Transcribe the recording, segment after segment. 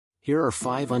Here are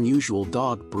 5 unusual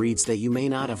dog breeds that you may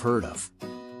not have heard of.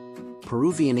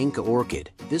 Peruvian Inca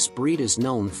Orchid. This breed is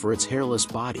known for its hairless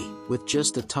body, with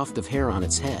just a tuft of hair on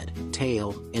its head,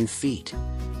 tail, and feet.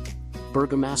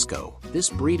 Bergamasco.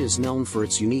 This breed is known for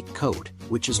its unique coat,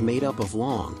 which is made up of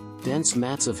long, dense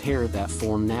mats of hair that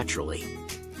form naturally.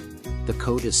 The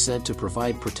coat is said to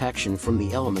provide protection from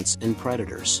the elements and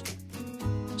predators.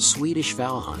 Swedish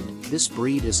Vallhund. This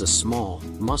breed is a small,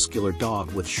 muscular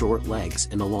dog with short legs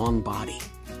and a long body.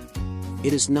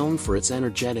 It is known for its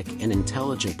energetic and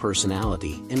intelligent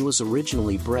personality and was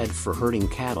originally bred for herding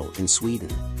cattle in Sweden.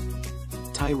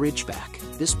 Thai Ridgeback.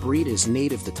 This breed is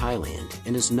native to Thailand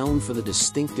and is known for the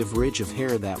distinctive ridge of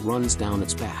hair that runs down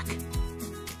its back.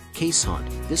 Hunt.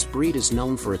 This breed is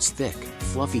known for its thick,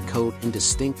 fluffy coat and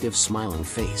distinctive smiling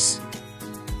face.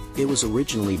 It was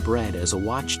originally bred as a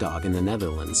watchdog in the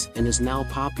Netherlands and is now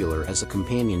popular as a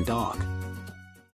companion dog.